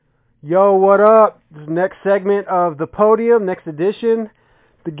Yo, what up? This is the next segment of the podium, next edition.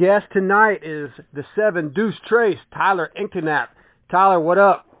 The guest tonight is the 7 Deuce Trace, Tyler Inktenap. Tyler, what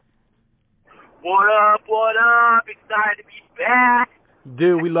up? What up, what up? Excited to be back.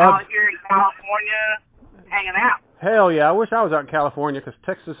 Dude, we love... Out here in California, hanging out. Hell yeah, I wish I was out in California, because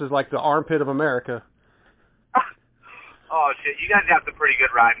Texas is like the armpit of America. Oh, shit, you guys got some pretty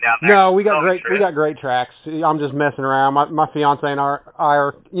good riding down there. No, we got great tracks. I'm just messing around. My fiance and I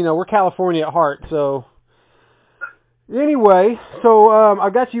are, we're California at heart, so... Anyway, so I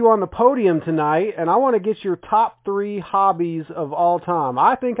got you on the podium tonight, and I want to get your top 3 hobbies of all time.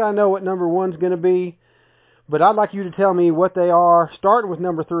 I think I know what number 1's going to be, but I'd like you to tell me what they are, starting with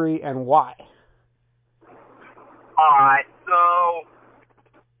number 3, and why. Alright, so,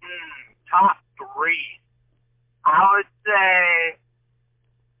 top 3. I would say,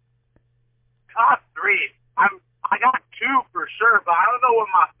 top 3. I got 2 for sure, but I don't know what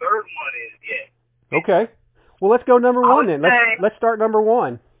my third one is yet. Okay. Well, let's go number 1 then. Let's start number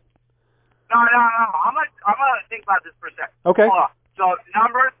 1. No. I'm gonna think about this for a second. Okay. Hold on. So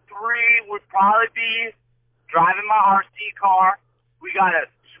number 3 would probably be driving my RC car. We got a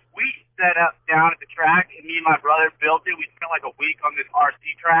sweet setup down at the track, and me and my brother built it. We spent like a week on this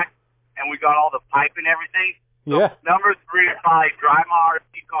RC track, and we got all the pipe and everything. So yeah. Number 3 is probably drive my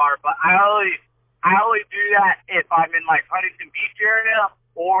RC car, but I only do that if I'm in like Huntington Beach area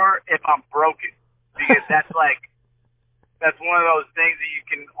or if I'm broken. Because that's one of those things that you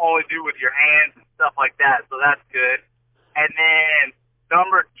can only do with your hands and stuff like that. So that's good. And then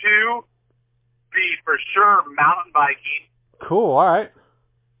number 2 be for sure mountain biking. Cool. All right.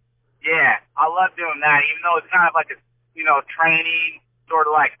 Yeah, I love doing that. Even though it's kind of like a training sort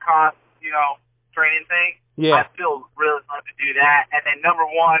of like cross training thing. Yeah. I still really love to do that. And then number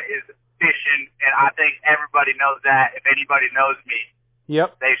 1 is fishing, and I think everybody knows that. If anybody knows me.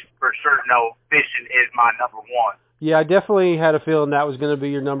 Yep. They for sure know fishing is my number 1. Yeah, I definitely had a feeling that was going to be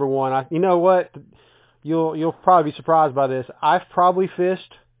your number 1. You know what? You'll probably be surprised by this. I've probably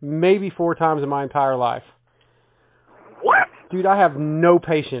fished maybe 4 times in my entire life. What? Dude, I have no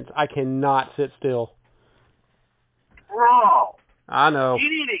patience. I cannot sit still. Bro. I know. You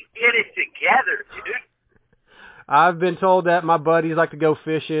need to get it together, dude. I've been told that my buddies like to go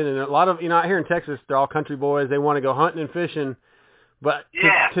fishing, and a lot of, out here in Texas, they're all country boys. They want to go hunting and fishing. But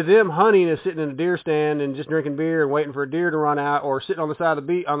to them, hunting is sitting in a deer stand and just drinking beer and waiting for a deer to run out, or sitting on the side of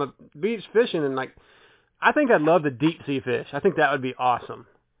the beach fishing. And I think I'd love to deep sea fish. I think that would be awesome.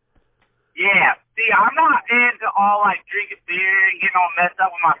 Yeah. See, I'm not into all drinking beer and getting all messed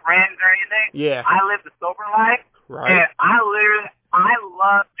up with my friends or anything. Yeah. I live the sober life. Right. And I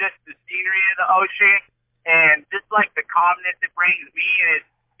love just the scenery of the ocean and just the calmness it brings me. And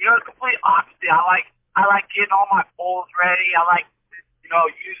it's complete opposite. I like getting all my poles ready. I like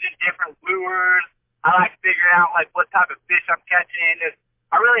using different lures. I like figuring out what type of fish I'm catching.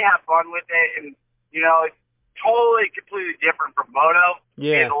 I really have fun with it, and it's totally completely different from moto.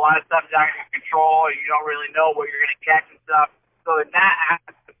 Yeah. There's a lot of stuff out of your control, and you don't really know what you're gonna catch and stuff. So in that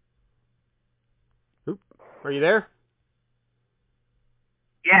aspect, are you there?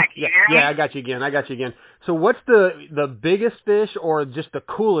 Yeah, can you hear me? Yeah, I got you again. So what's the biggest fish or just the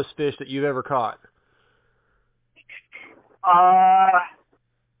coolest fish that you've ever caught?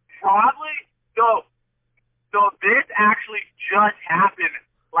 Probably. So this actually just happened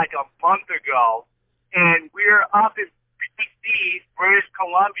a month ago, and we're up in BC, British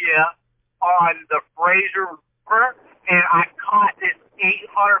Columbia, on the Fraser River, and I caught this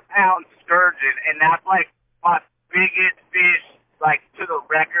 800-pound sturgeon, and that's my biggest fish, to the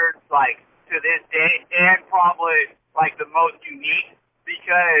record, to this day, and probably the most unique,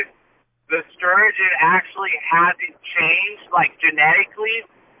 because the sturgeon actually hasn't changed genetically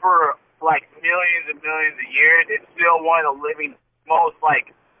for millions and millions of years. It's still one of the most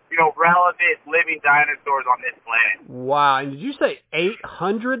relevant living dinosaurs on this planet. Wow. And did you say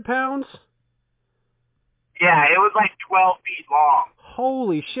 800 pounds? Yeah, it was 12 feet long.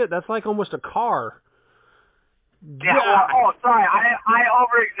 Holy shit, that's almost a car. Yeah, well, sorry, I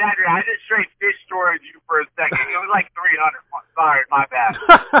over-exaggerated. I just straight fish storage you for a second. It was 300. Sorry, my bad.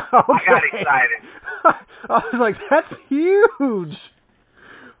 Okay. I got excited. I was like, that's huge.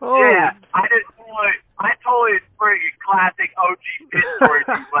 Oh. Yeah, I totally freaking classic OG fish storage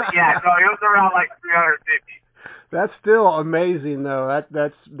you, but yeah, no, it was around 350. That's still amazing, though.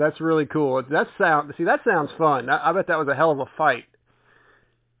 That's really cool. That sounds fun. I bet that was a hell of a fight.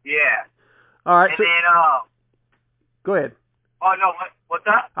 Yeah. All right. And so, then, go ahead. Oh, no, what's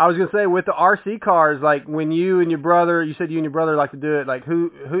that? I was going to say, with the RC cars, when you and your brother, you said you and your brother like to do it,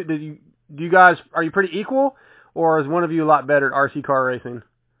 who do you guys, are you pretty equal, or is one of you a lot better at RC car racing?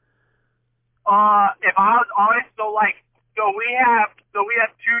 If I was honest, so we have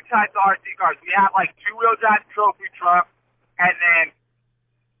two types of RC cars. We have like two-wheel drive trophy truck, and then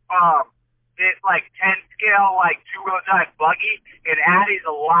it's like 10 scale like two-wheel drive buggy. And Addie's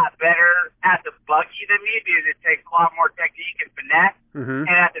a lot better at the buggy than me because it takes a lot more technique and finesse. Mm-hmm.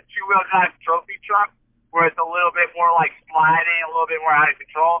 And at the two-wheel drive trophy truck, where it's a little bit more like sliding, a little bit more out of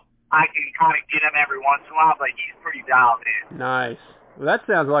control, I can kind of get him every once in a while. But he's pretty dialed in. Nice. Well, that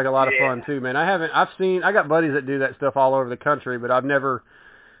sounds like a lot of fun too, man. I got buddies that do that stuff all over the country, but I've never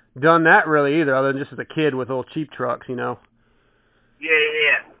done that really either, other than just as a kid with little cheap trucks, you know.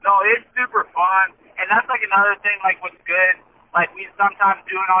 Yeah. No, it's super fun. And that's like another thing, like what's good, like we sometimes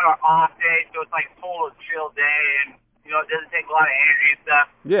do it on our off day, so it's like a total chill day, and, you know, it doesn't take a lot of energy and stuff.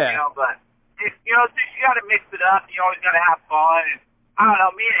 Yeah. You know, but, you know, you got to mix it up. You always got to have fun. And I don't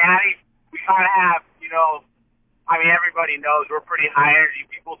know, me and Addie, we kind of have, you know, I mean, everybody knows we're pretty high energy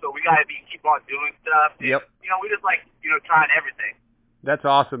people, so we got to keep on doing stuff. And, yep. You know, we just like, you know, trying everything. That's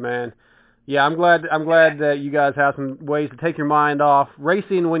awesome, man. Yeah, I'm glad that you guys have some ways to take your mind off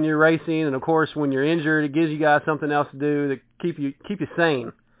racing when you're racing, and of course when you're injured, it gives you guys something else to do to keep you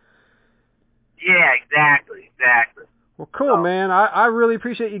sane. Yeah, exactly. Well, cool, man. I really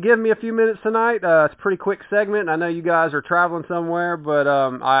appreciate you giving me a few minutes tonight. It's a pretty quick segment. I know you guys are traveling somewhere, but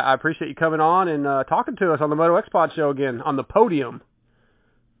I appreciate you coming on and talking to us on the Moto X Pod show again on the podium.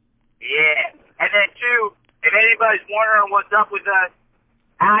 Yeah, and then too, if anybody's wondering what's up with us,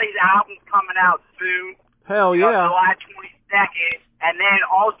 Addie's album's coming out soon. Hell yeah. July 22nd. And then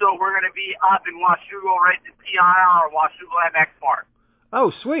also we're going to be up in Washougal racing PIR or Washougal MX Park.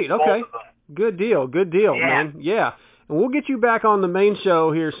 Oh, sweet. Okay. Good deal, man. Yeah. And we'll get you back on the main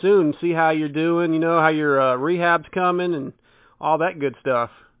show here soon, see how you're doing, you know, how your rehab's coming and all that good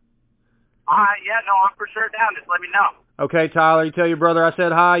stuff. Yeah, no, I'm for sure down. Just let me know. Okay, Tyler, you tell your brother I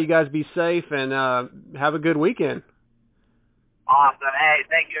said hi. You guys be safe and have a good weekend. Awesome. Hey,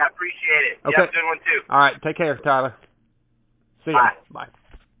 thank you. I appreciate it. Okay. You have a good one, too. All right. Take care, Tyler. See you. Bye. Bye.